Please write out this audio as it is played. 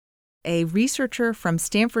A researcher from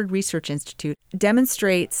Stanford Research Institute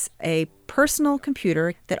demonstrates a personal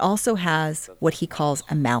computer that also has what he calls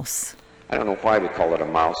a mouse. I don't know why we call it a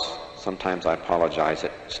mouse. Sometimes I apologize.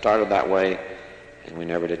 It started that way, and we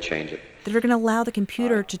never did change it. That are going to allow the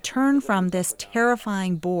computer to turn from this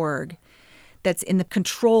terrifying Borg that's in the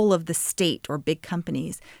control of the state or big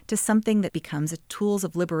companies to something that becomes a tools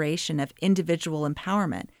of liberation, of individual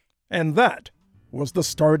empowerment. And that was the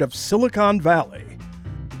start of Silicon Valley.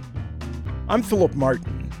 I'm Philip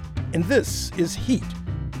Martin, and this is Heat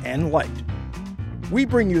and Light. We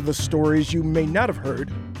bring you the stories you may not have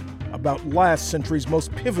heard about last century's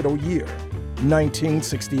most pivotal year,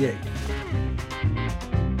 1968.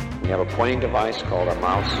 We have a pointing device called a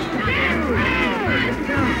mouse.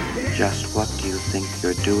 Just what do you think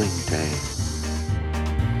you're doing, Dave?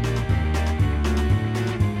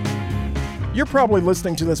 You're probably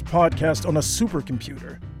listening to this podcast on a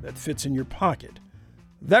supercomputer that fits in your pocket.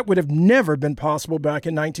 That would have never been possible back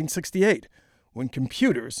in 1968, when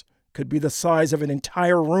computers could be the size of an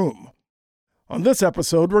entire room. On this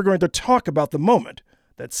episode, we're going to talk about the moment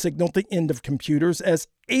that signaled the end of computers as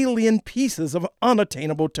alien pieces of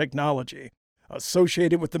unattainable technology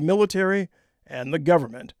associated with the military and the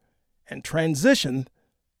government, and transitioned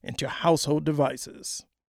into household devices.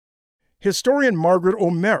 Historian Margaret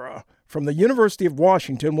O'Mara from the University of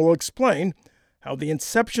Washington will explain how the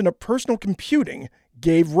inception of personal computing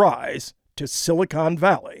gave rise to Silicon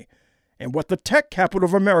Valley and what the tech capital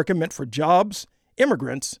of America meant for jobs,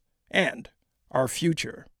 immigrants, and our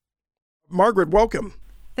future. Margaret, welcome.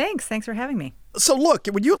 Thanks for having me. So look,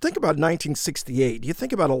 when you think about 1968, you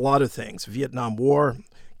think about a lot of things. Vietnam War,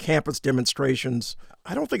 campus demonstrations.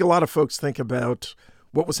 I don't think a lot of folks think about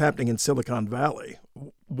what was happening in Silicon Valley.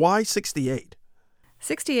 Why 68?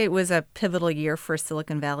 68 was a pivotal year for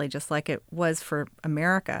Silicon Valley, just like it was for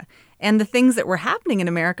America. And the things that were happening in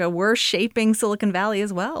America were shaping Silicon Valley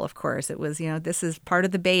as well, of course. It was, this is part of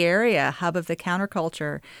the Bay Area, hub of the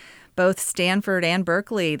counterculture. Both Stanford and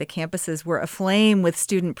Berkeley, the campuses were aflame with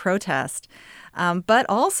student protest. But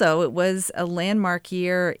also it was a landmark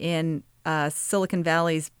year in Silicon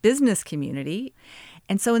Valley's business community.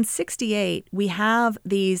 And so in 68, we have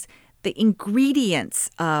the ingredients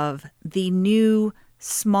of the new,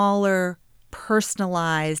 smaller,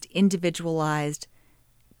 personalized, individualized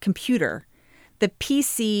computer. The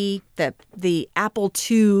PC, the Apple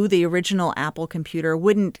II, the original Apple computer,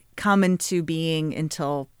 wouldn't come into being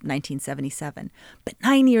until 1977. But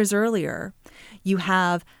 9 years earlier, you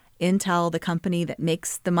have Intel, the company that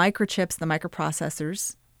makes the microchips, the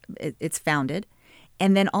microprocessors. It's founded.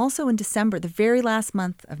 And then also in December, the very last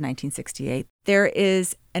month of 1968, there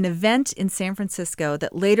is an event in San Francisco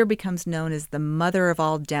that later becomes known as the mother of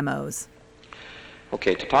all demos.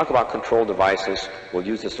 Okay, to talk about control devices, we'll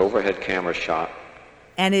use this overhead camera shot.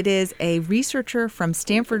 And it is a researcher from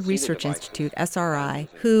Stanford Research Institute, SRI,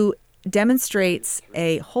 who demonstrates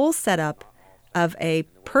a whole setup of a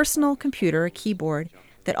personal computer, a keyboard,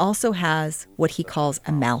 that also has what he calls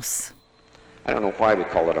a mouse. I don't know why we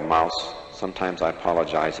call it a mouse. Sometimes I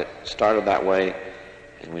apologize. It started that way,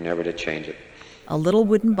 and we never did change it. A little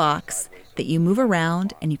wooden box that you move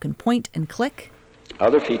around and you can point and click.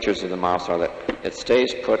 Other features of the mouse are that it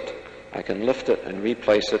stays put. I can lift it and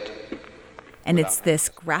replace it. And it's this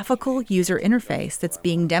graphical user interface that's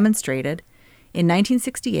being demonstrated in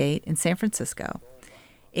 1968 in San Francisco.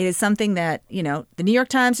 It is something that, the New York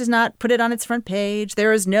Times does not put it on its front page.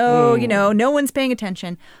 There is no one's paying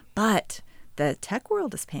attention. But the tech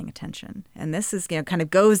world is paying attention. And this is, kind of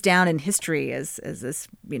goes down in history as this,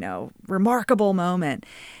 remarkable moment.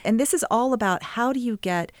 And this is all about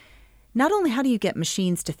not only how do you get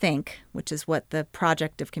machines to think, which is what the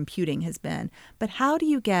project of computing has been, but how do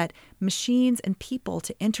you get machines and people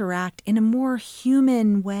to interact in a more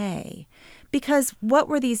human way? Because what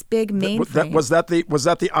were these big mainframes? Was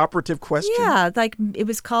that the operative question? Yeah, like it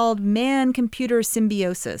was called man-computer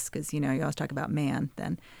symbiosis, because, you always talk about man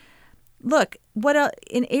then. Look,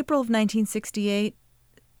 in April of 1968,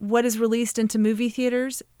 what is released into movie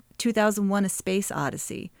theaters? 2001: A Space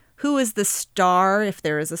Odyssey. Who is the star, if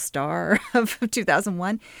there is a star, of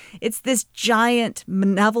 2001? It's this giant,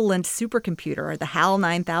 malevolent supercomputer, the HAL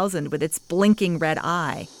 9000, with its blinking red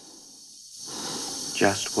eye.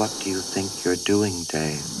 Just what do you think you're doing,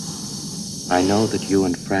 Dave? I know that you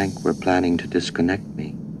and Frank were planning to disconnect me,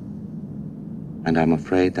 and I'm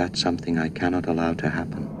afraid that's something I cannot allow to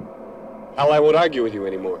happen. Hal, I won't argue with you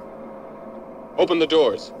anymore. Open the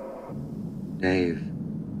doors. Dave,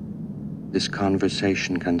 this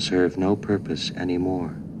conversation can serve no purpose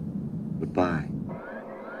anymore. Goodbye.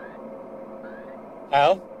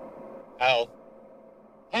 Hal? Hal?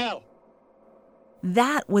 Hal!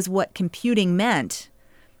 That was what computing meant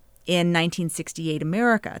in 1968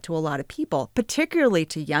 America to a lot of people, particularly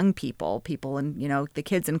to young people and, the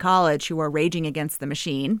kids in college who are raging against the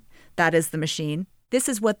machine. That is the machine. This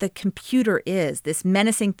is what the computer is, this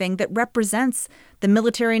menacing thing that represents the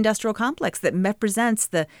military-industrial complex, that represents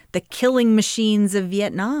the killing machines of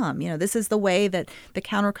Vietnam. This is the way that the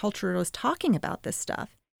counterculture was talking about this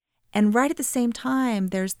stuff. And right at the same time,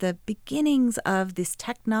 there's the beginnings of these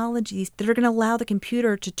technologies that are going to allow the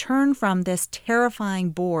computer to turn from this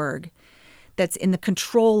terrifying Borg that's in the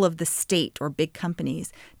control of the state or big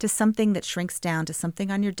companies to something that shrinks down to something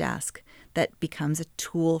on your desk that becomes a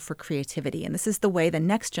tool for creativity. And this is the way the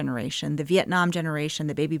next generation, the Vietnam generation,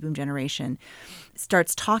 the baby boom generation,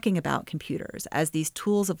 starts talking about computers as these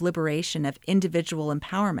tools of liberation, of individual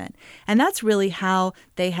empowerment. And that's really how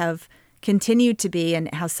they have continued to be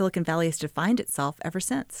and how Silicon Valley has defined itself ever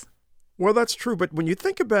since. Well, that's true. But when you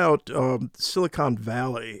think about Silicon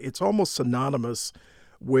Valley, it's almost synonymous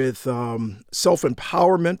with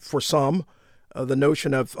self-empowerment for some, the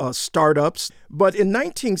notion of startups. But in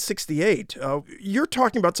 1968, you're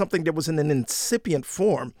talking about something that was in an incipient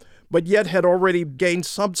form, but yet had already gained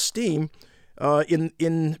some steam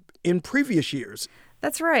in previous years.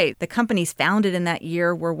 That's right. The companies founded in that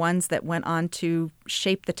year were ones that went on to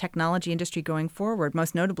shape the technology industry going forward,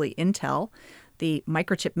 most notably Intel, the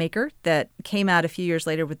microchip maker that came out a few years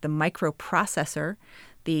later with the microprocessor,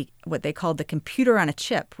 what they called the computer on a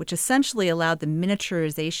chip, which essentially allowed the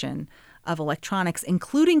miniaturization of electronics,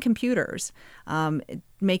 including computers,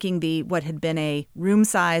 making what had been a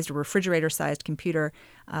room-sized or refrigerator-sized computer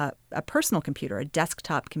a personal computer, a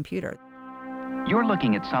desktop computer. You're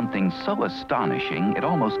looking at something so astonishing it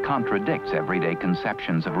almost contradicts everyday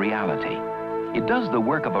conceptions of reality. It does the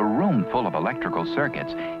work of a room full of electrical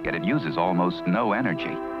circuits, yet it uses almost no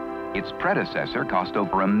energy. Its predecessor cost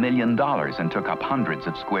over $1 million and took up hundreds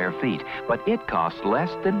of square feet, but it costs less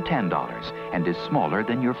than $10 and is smaller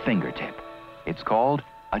than your fingertip. It's called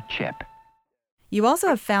a chip. You also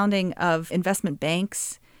have founding of investment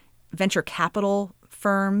banks, venture capital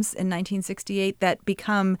firms in 1968 that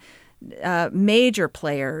become major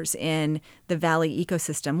players in the Valley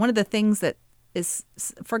ecosystem. One of the things that is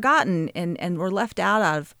forgotten and we're left out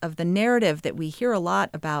of the narrative that we hear a lot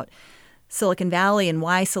about Silicon Valley and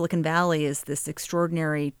why Silicon Valley is this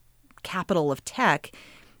extraordinary capital of tech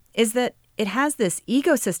is that it has this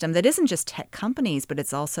ecosystem that isn't just tech companies, but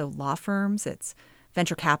it's also law firms, it's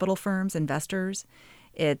venture capital firms, investors,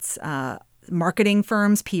 it's marketing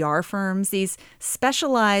firms, PR firms, these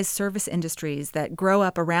specialized service industries that grow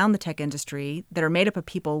up around the tech industry that are made up of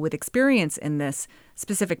people with experience in this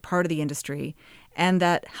specific part of the industry and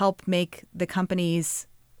that help make the companies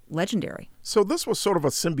legendary. So this was sort of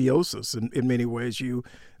a symbiosis in many ways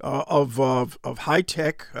of high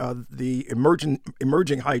tech, the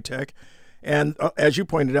emerging high tech, and as you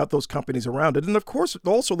pointed out, those companies around it. And of course,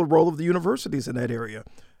 also the role of the universities in that area.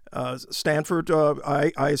 Stanford,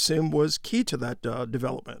 I assume, was key to that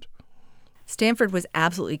development. Stanford was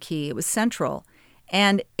absolutely key. It was central.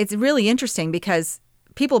 And it's really interesting because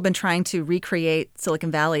people have been trying to recreate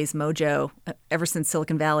Silicon Valley's mojo ever since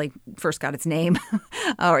Silicon Valley first got its name,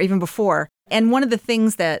 or even before. And one of the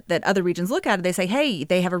things that other regions look at, they say, hey,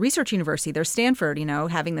 they have a research university. There's Stanford,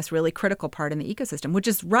 having this really critical part in the ecosystem, which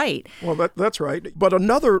is right. Well, that's right. But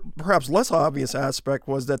another perhaps less obvious aspect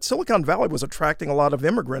was that Silicon Valley was attracting a lot of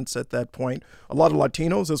immigrants at that point, a lot of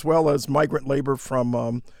Latinos as well as migrant labor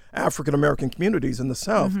from African-American communities in the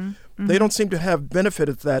South. Mm-hmm. Mm-hmm. They don't seem to have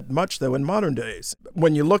benefited that much, though, in modern days.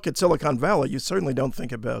 When you look at Silicon Valley, you certainly don't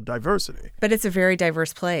think about diversity. But it's a very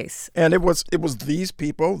diverse place. And it was these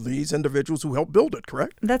people, these individuals who helped build it,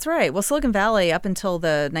 correct? That's right. Well, Silicon Valley, up until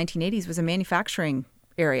the 1980s, was a manufacturing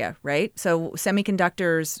area, right? So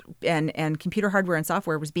semiconductors and computer hardware and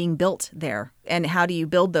software was being built there. And how do you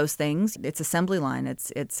build those things? It's assembly line.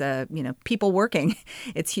 It's people working.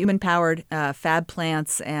 It's human-powered fab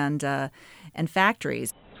plants and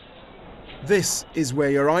factories. This is where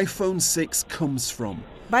your iPhone 6 comes from.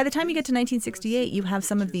 By the time you get to 1968, you have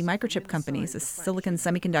some of the microchip companies, the silicon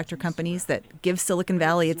semiconductor companies that give Silicon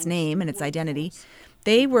Valley its name and its identity.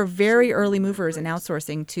 They were very early movers in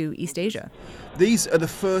outsourcing to East Asia. These are the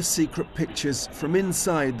first secret pictures from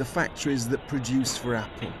inside the factories that produce for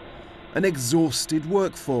Apple. An exhausted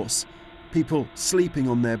workforce, people sleeping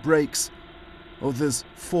on their breaks, others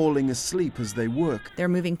falling asleep as they work. They're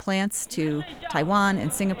moving plants to Taiwan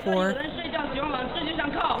and Singapore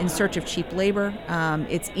in search of cheap labor.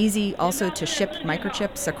 It's easy also to ship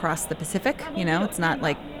microchips across the Pacific. It's not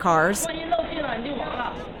like cars.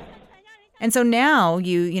 And so now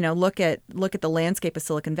you look at the landscape of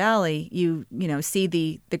Silicon Valley, you see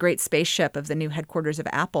the great spaceship of the new headquarters of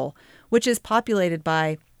Apple, which is populated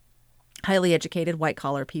by highly educated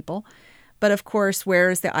white-collar people. But of course,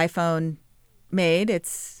 where's the iPhone made?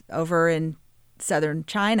 It's over in southern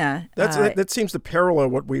China. That seems to parallel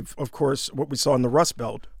what we saw in the Rust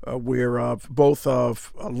Belt, where both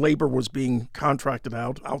labor was being contracted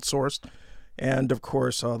out, outsourced, and of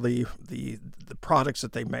course the products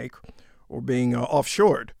that they make were being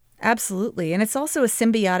offshored. Absolutely. And it's also a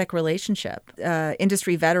symbiotic relationship.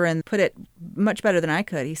 Industry veteran put it much better than I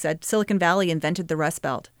could. He said, Silicon Valley invented the Rust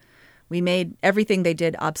Belt. We made everything they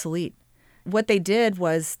did obsolete. What they did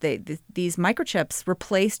was these microchips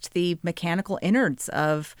replaced the mechanical innards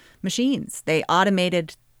of machines. They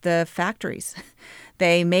automated the factories.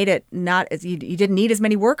 They made it not as you didn't need as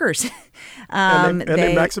many workers. They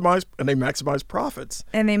maximize profits.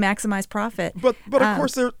 And they maximize profit. But of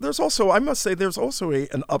course there's also, I must say, there's also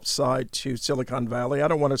an upside to Silicon Valley. I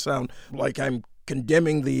don't want to sound like I'm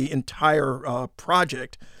condemning the entire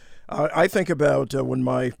project. I think about when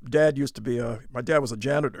my dad was a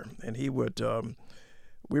janitor, and he would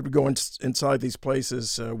we would go inside these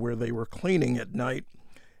places where they were cleaning at night,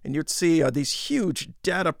 and you'd see these huge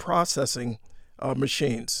data processing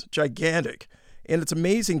machines, gigantic. And it's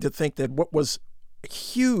amazing to think that what was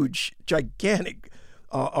huge, gigantic,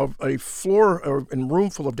 of a floor and room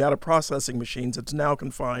full of data processing machines, it's now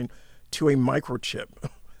confined to a microchip.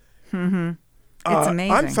 Mm-hmm. It's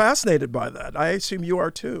amazing. I'm fascinated by that. I assume you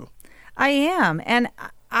are too. I am. And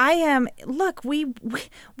I am. Look, we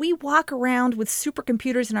walk around with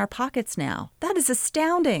supercomputers in our pockets now. That is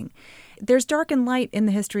astounding. There's dark and light in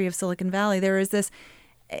the history of Silicon Valley. There is this,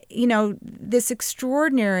 this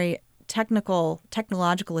extraordinary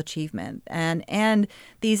technological achievement and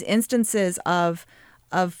these instances of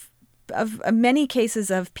many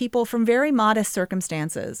cases of people from very modest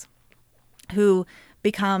circumstances who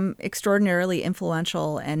become extraordinarily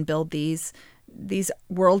influential and build these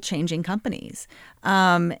world-changing companies,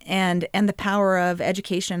 and the power of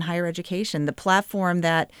education, higher education, the platform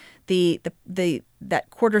that that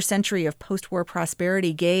quarter century of post-war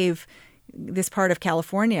prosperity gave this part of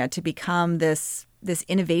California to become this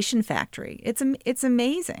innovation factory. It's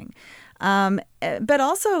amazing. But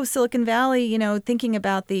also Silicon Valley, thinking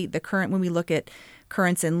about the current, when we look at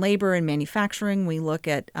currents in labor and manufacturing, we look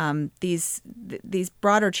at these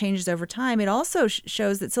broader changes over time. It also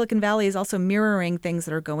shows that Silicon Valley is also mirroring things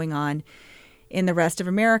that are going on in the rest of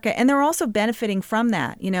America, and they're also benefiting from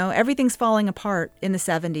that. Everything's falling apart in the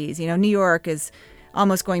 70s. New York is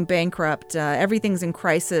almost going bankrupt. Everything's in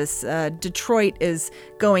crisis. Detroit is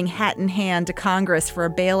going hat in hand to Congress for a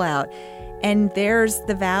bailout. And there's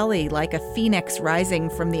the valley, like a phoenix rising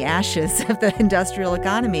from the ashes of the industrial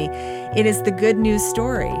economy. It is the good news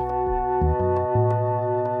story.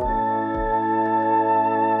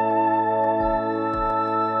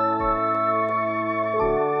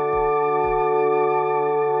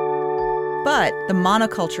 But the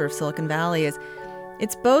monoculture of Silicon Valley is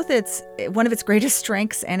one of its greatest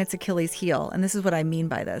strengths and its Achilles heel. And this is what I mean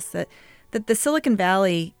by this, that the Silicon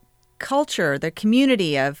Valley culture, the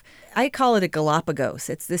community I call it a Galapagos.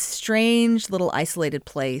 It's this strange little isolated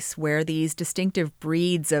place where these distinctive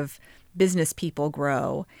breeds of business people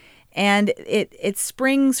grow. And it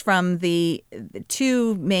springs from the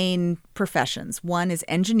two main professions. One is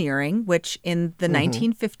engineering, which in the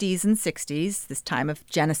 1950s and 60s, this time of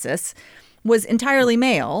Genesis, was entirely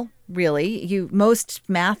male, really. Most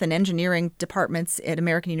math and engineering departments at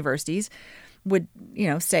American universities would,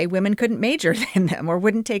 say women couldn't major in them or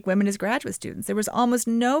wouldn't take women as graduate students. There was almost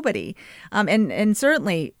nobody, and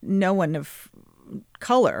certainly no one of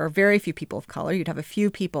color, or very few people of color. You'd have a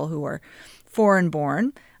few people who were foreign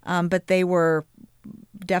born, but they were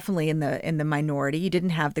definitely in the minority. You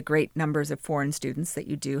didn't have the great numbers of foreign students that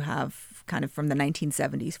you do have kind of from the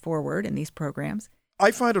 1970s forward in these programs.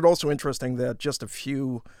 I find it also interesting that just a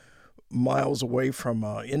few miles away from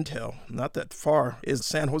Intel, not that far, is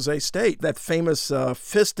San Jose State. That famous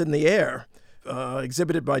fist in the air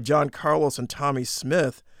exhibited by John Carlos and Tommy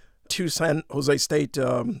Smith, two San Jose State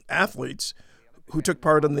athletes who took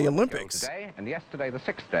part in the Olympics. Today, and yesterday, the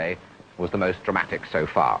sixth day, was the most dramatic so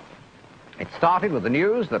far. It started with the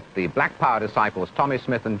news that the Black Power disciples Tommy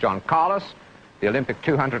Smith and John Carlos, the Olympic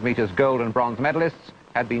 200 meters gold and bronze medalists,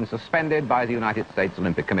 had been suspended by the United States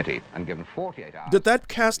Olympic Committee and given 48 hours. Did that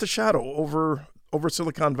cast a shadow over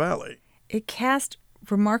Silicon Valley? It cast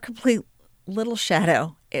remarkably little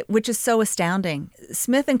shadow, which is so astounding.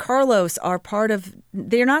 Smith and Carlos are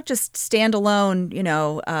they're not just standalone,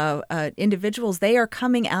 individuals. They are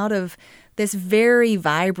coming out of this very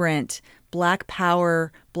vibrant Black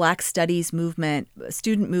Power, Black Studies movement,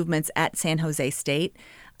 student movements at San Jose State.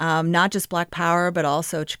 Not just Black Power, but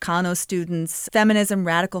also Chicano students, feminism,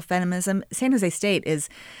 radical feminism. San Jose State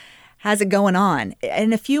has it going on.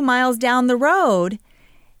 And a few miles down the road,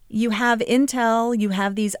 you have Intel, you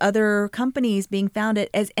have these other companies being founded,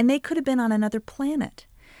 and they could have been on another planet.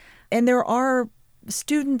 And there are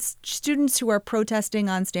students who are protesting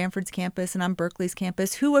on Stanford's campus and on Berkeley's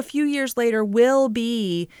campus who a few years later will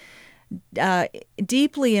be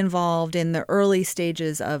deeply involved in the early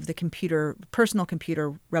stages of the personal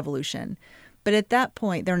computer revolution. But at that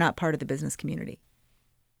point, they're not part of the business community.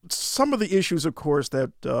 Some of the issues, of course,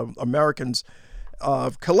 that Americans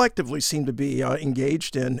collectively seem to be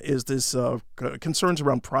engaged in is this concerns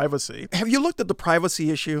around privacy. Have you looked at the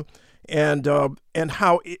privacy issue and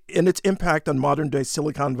how and its impact on modern day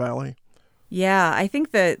Silicon Valley? Yeah, I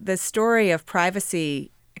think the story of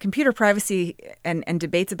privacy, computer privacy, and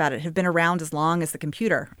debates about it have been around as long as the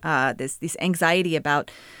computer. This anxiety about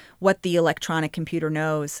what the electronic computer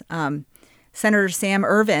knows. Senator Sam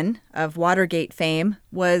Ervin of Watergate fame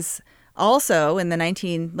was also in the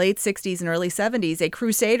late 60s and early 70s a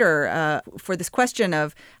crusader for this question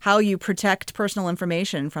of how you protect personal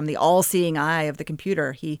information from the all-seeing eye of the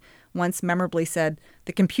computer. He once memorably said,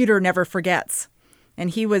 "The computer never forgets." And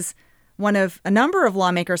he was one of a number of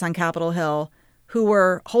lawmakers on Capitol Hill who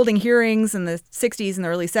were holding hearings in the 60s and the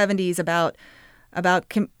early 70s about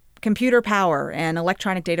computer power and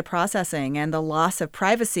electronic data processing and the loss of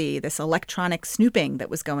privacy, this electronic snooping that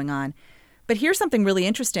was going on. But here's something really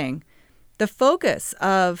interesting. The focus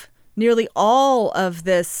of nearly all of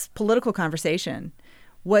this political conversation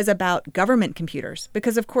was about government computers,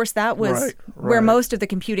 because, of course, that was where most of the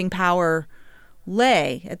computing power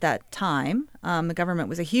lay at that time. The government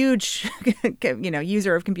was a huge,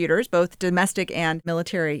 user of computers, both domestic and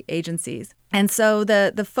military agencies. And so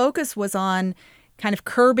the focus was on kind of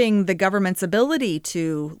curbing the government's ability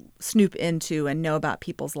to snoop into and know about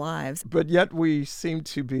people's lives. But yet we seem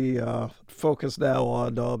to be focused now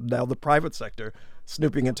on the private sector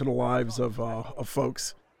snooping into the lives of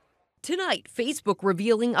folks. Tonight, Facebook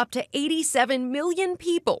revealing up to 87 million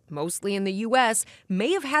people, mostly in the U.S.,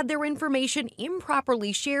 may have had their information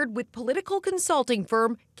improperly shared with political consulting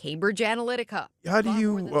firm Cambridge Analytica.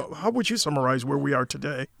 How would you summarize where we are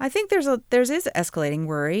today? I think there is escalating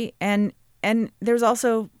worry, and there's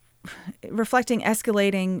also reflecting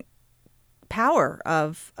escalating power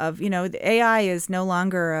of the AI is no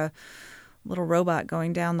longer a little robot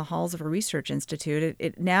going down the halls of a research institute.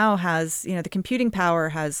 It now has, the computing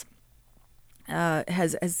power is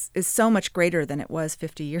so much greater than it was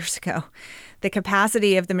 50 years ago. The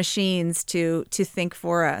capacity of the machines to think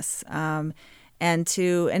for us, and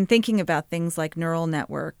thinking about things like neural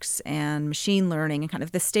networks and machine learning and kind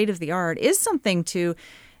of the state of the art is something to.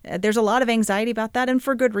 There's a lot of anxiety about that, and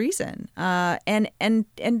for good reason. And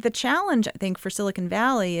the challenge, I think, for Silicon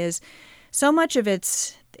Valley is so much of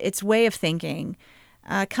its way of thinking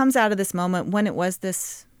comes out of this moment when it was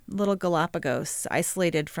this little Galapagos,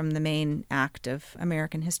 isolated from the main act of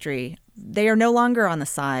American history. They are no longer on the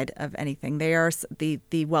side of anything. They are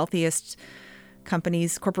the wealthiest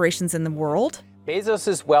corporations in the world.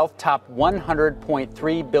 Bezos' wealth topped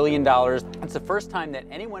 $100.3 billion. It's the first time that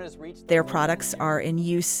anyone has reached... Their products are in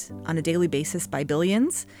use on a daily basis by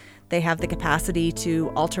billions. They have the capacity to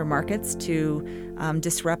alter markets, to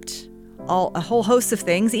disrupt a whole host of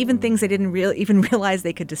things, even things they didn't even realize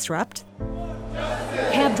they could disrupt.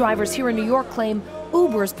 Cab drivers here in New York claim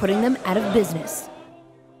Uber is putting them out of business.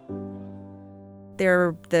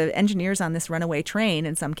 They're the engineers on this runaway train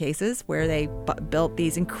in some cases, where they built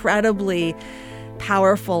these incredibly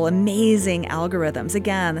powerful, amazing algorithms.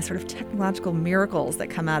 Again, the sort of technological miracles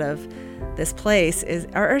that come out of this place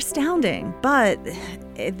are astounding, but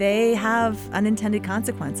they have unintended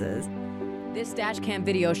consequences. This dashcam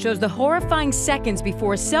video shows the horrifying seconds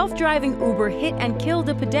before a self-driving Uber hit and killed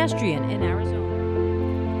a pedestrian in Arizona.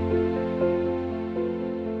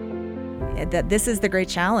 That this is the great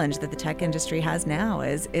challenge that the tech industry has now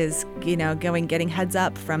is getting heads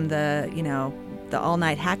up from the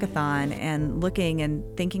all-night hackathon and looking and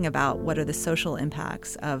thinking about what are the social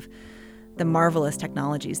impacts of the marvelous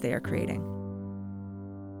technologies they are creating.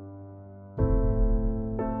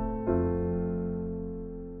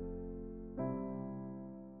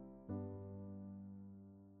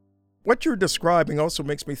 What you're describing also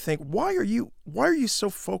makes me think, why are you so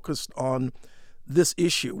focused on this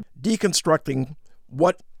issue, deconstructing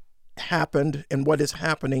what happened and what is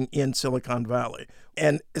happening in Silicon Valley?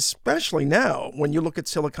 And especially now, when you look at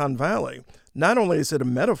Silicon Valley, not only is it a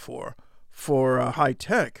metaphor for high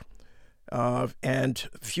tech, and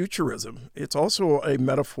futurism. It's also a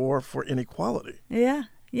metaphor for inequality. Yeah.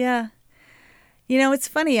 It's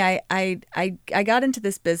funny. I got into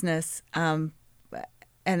this business and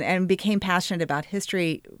became passionate about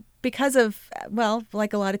history because of, well,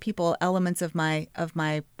 like a lot of people, elements of my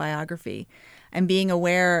biography, and being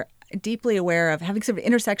deeply aware of having sort of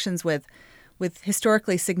intersections with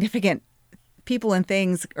historically significant people and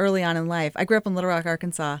things early on in life. I grew up in Little Rock,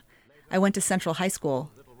 Arkansas. I went to Central High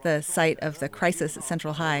School, the site of the crisis at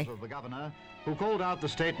Central High. The governor who called out the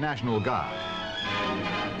state National Guard.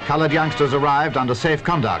 Colored youngsters arrived under safe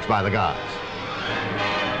conduct by the guards.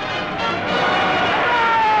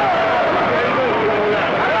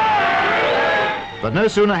 But no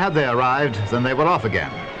sooner had they arrived than they were off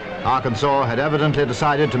again. Arkansas had evidently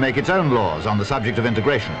decided to make its own laws on the subject of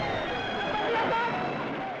integration.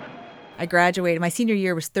 I graduated. My senior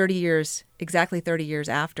year was exactly 30 years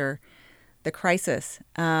after the crisis.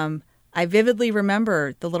 I vividly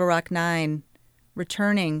remember the Little Rock Nine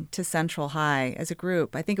returning to Central High as a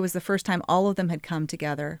group. I think it was the first time all of them had come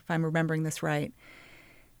together, if I'm remembering this right.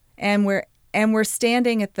 And we're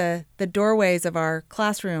standing at the doorways of our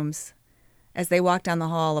classrooms as they walk down the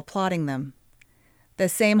hall, applauding them. The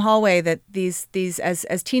same hallway that these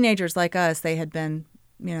as teenagers like us, they had been,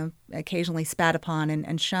 occasionally spat upon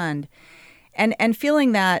and shunned, and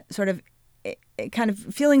feeling that sort of kind of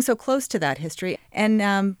feeling so close to that history.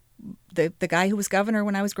 And the guy who was governor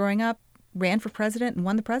when I was growing up ran for president and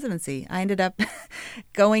won the presidency. I ended up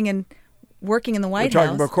going and working in the White House. We're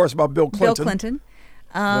talking, of course, about Bill Clinton. Bill Clinton.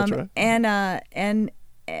 That's right. And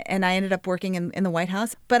I ended up working in the White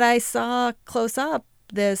House. But I saw close up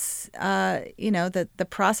this, the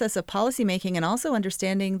process of policymaking, and also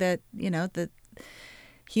understanding that, that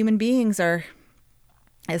human beings are,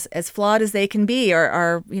 as flawed as they can be,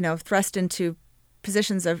 are thrust into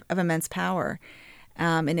positions of immense power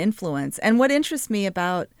and influence. And what interests me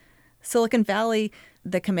about Silicon Valley,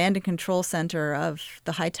 the command and control center of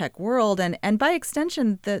the high-tech world, and by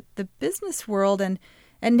extension, the business world, and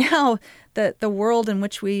now the world in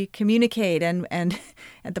which we communicate and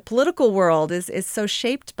the political world is so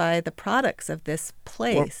shaped by the products of this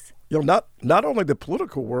place. Well, not only the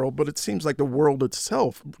political world, but it seems like the world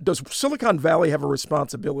itself. Does Silicon Valley have a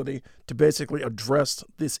responsibility to basically address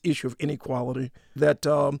this issue of inequality that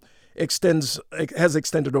has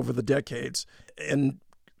extended over the decades, and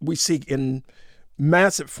we see in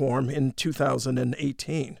massive form in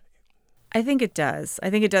 2018? I think it does. I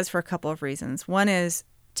think it does for a couple of reasons. One is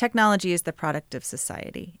technology is the product of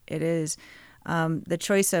society. It is the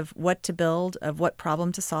choice of what to build, of what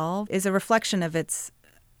problem to solve, is a reflection of the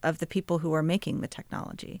people who are making the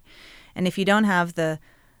technology. And if you don't have the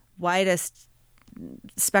widest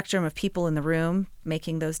spectrum of people in the room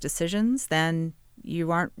making those decisions, then you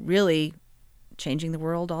aren't really changing the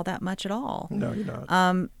world all that much at all. No, you're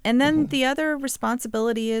not. And then the other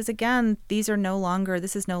responsibility is, again, this is no longer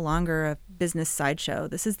a business sideshow.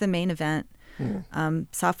 This is the main event.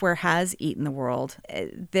 Software has eaten the world.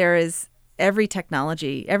 There is every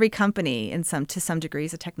technology, every company to some degree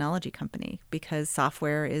is a technology company because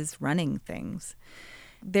software is running things.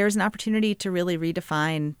 There's an opportunity to really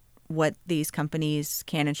redefine what these companies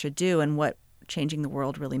can and should do and what changing the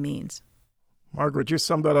world really means. Margaret, you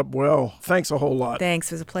summed that up well. Thanks a whole lot. Thanks.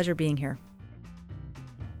 It was a pleasure being here.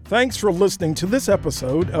 Thanks for listening to this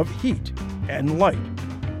episode of Heat and Light.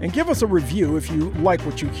 And give us a review if you like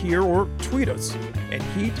what you hear, or tweet us at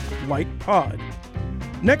Heat Light Pod.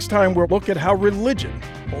 Next time, we'll look at how religion,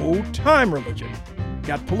 old-time religion,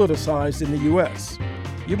 got politicized in the U.S.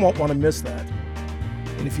 You won't want to miss that.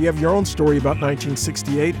 And if you have your own story about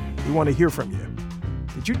 1968, we want to hear from you.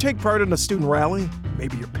 Did you take part in a student rally?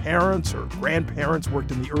 Maybe your parents or grandparents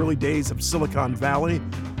worked in the early days of Silicon Valley.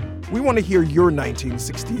 We want to hear your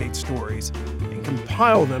 1968 stories and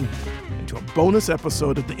compile them into a bonus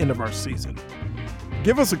episode at the end of our season.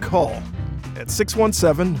 Give us a call at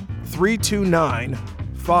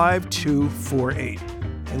 617-329-5248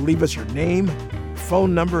 and leave us your name,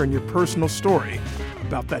 phone number, and your personal story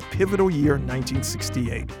about that pivotal year,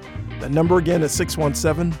 1968. The number again is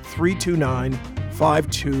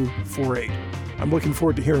 617-329-5248. I'm looking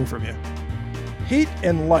forward to hearing from you. Heat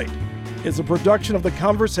and Light is a production of The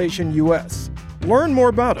Conversation US. Learn more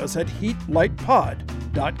about us at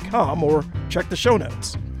heatlightpod.com or check the show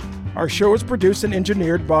notes. Our show is produced and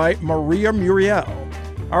engineered by Maria Muriel.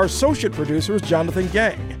 Our associate producer is Jonathan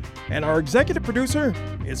Gang, and our executive producer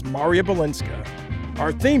is Maria Belinska.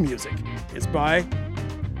 Our theme music is by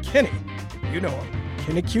Kenny. You know him,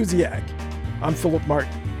 Kenny Cusiak. I'm Philip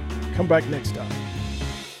Martin. Come back next time.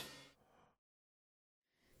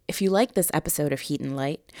 If you like this episode of Heat and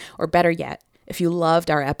Light, or better yet, If you loved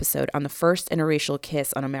our episode on the first interracial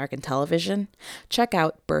kiss on American television, check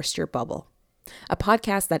out Burst Your Bubble, a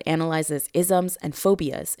podcast that analyzes isms and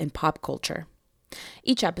phobias in pop culture.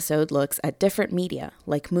 Each episode looks at different media,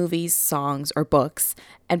 like movies, songs, or books,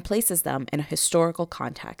 and places them in a historical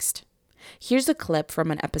context. Here's a clip from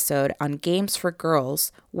an episode on games for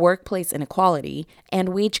girls, workplace inequality, and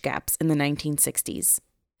wage gaps in the 1960s.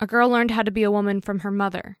 A girl learned how to be a woman from her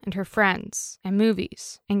mother and her friends and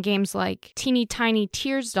movies and games like Teeny Tiny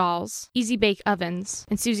Tears Dolls, Easy Bake Ovens,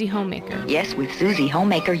 and Susie Homemaker. Yes, with Susie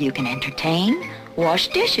Homemaker you can entertain, wash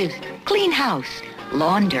dishes, clean house,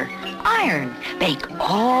 launder, iron, bake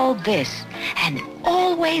all this, and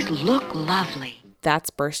always look lovely. That's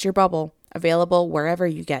Burst Your Bubble, available wherever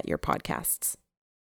you get your podcasts.